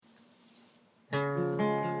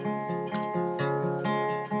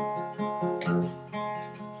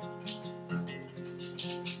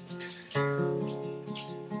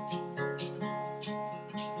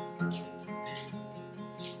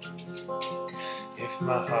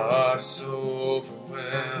My heart is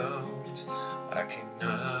overwhelmed. I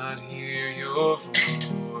cannot hear your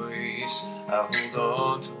voice. I hold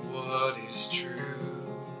on to what is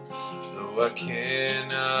true, though I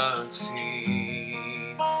cannot see.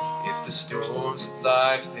 If the storms of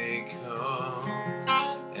life they come,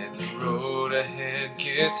 and the road ahead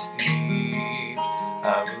gets steep,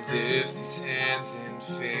 I will lift these hands in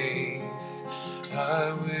faith.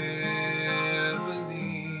 I will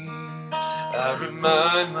believe. I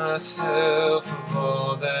remind myself of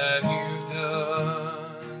all that you've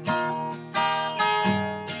done,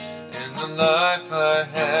 and the life I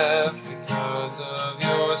have because of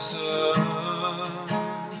your Son.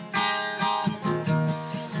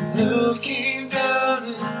 Love came down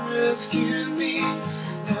and rescued me.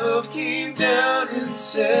 Love came down and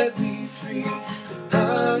set me free.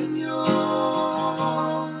 I'm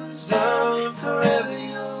yours, I'm forever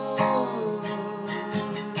yours.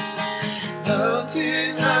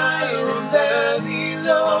 Mountain high or valley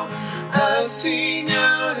low, I sing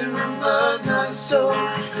out and remind my soul,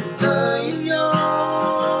 I am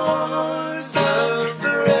yours, I'm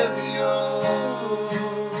forever yours.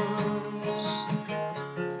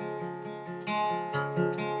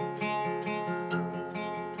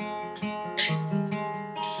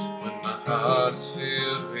 When my heart is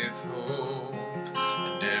filled with hope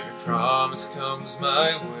and every promise comes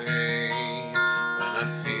my way, when I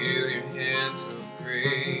feel your hands of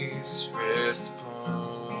grace rest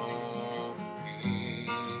upon me,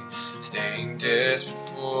 staying desperate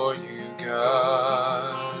for you,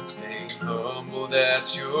 God, staying humbled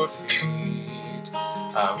at your feet,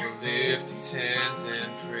 I will lift these hands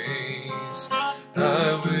and praise.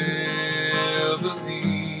 I will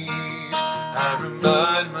believe. I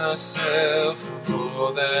remind myself of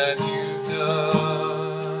all that you've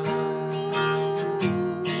done,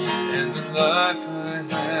 and the life I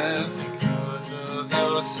have because of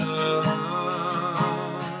your Son.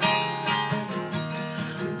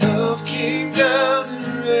 Love came down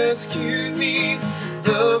and rescued me.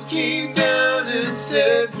 Love came down and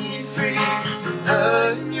set me free.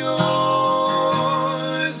 I'm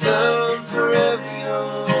yours, I'm forever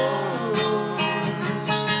yours.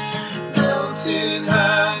 Mountain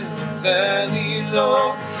high and valley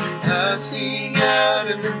low, I sing out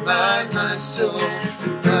and remind my soul,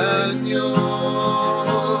 I'm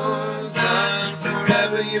yours, I'm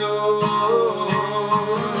forever yours.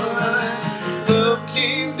 Love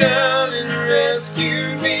came down and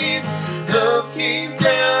rescued me. Love came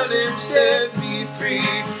down and set me free.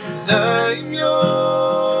 'Cause I'm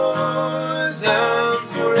yours, I'm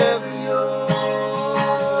forever yours.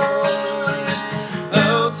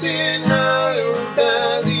 Mountain high or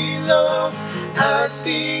valley low, I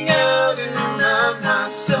sing out and remind my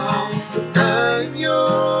soul, I'm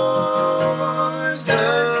yours,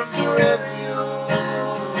 I'm forever yours.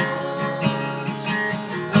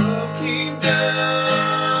 Love came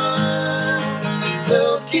down,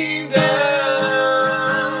 love came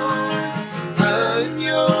down, I'm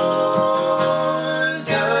yours,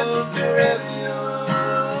 I'm forever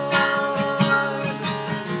yours.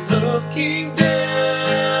 Love came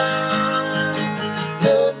down,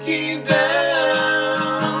 love came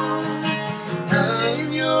down,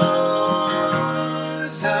 I'm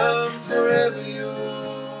yours, I'm forever yours.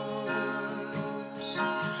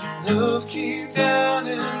 Love came down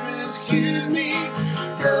and rescued me.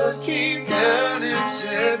 Love came down and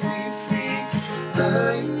set me free.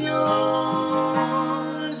 I'm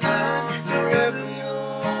yours, I'm forever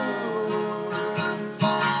yours.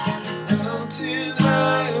 Mountain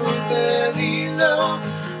high or valley low,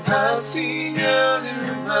 I'll sing out and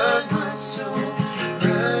remind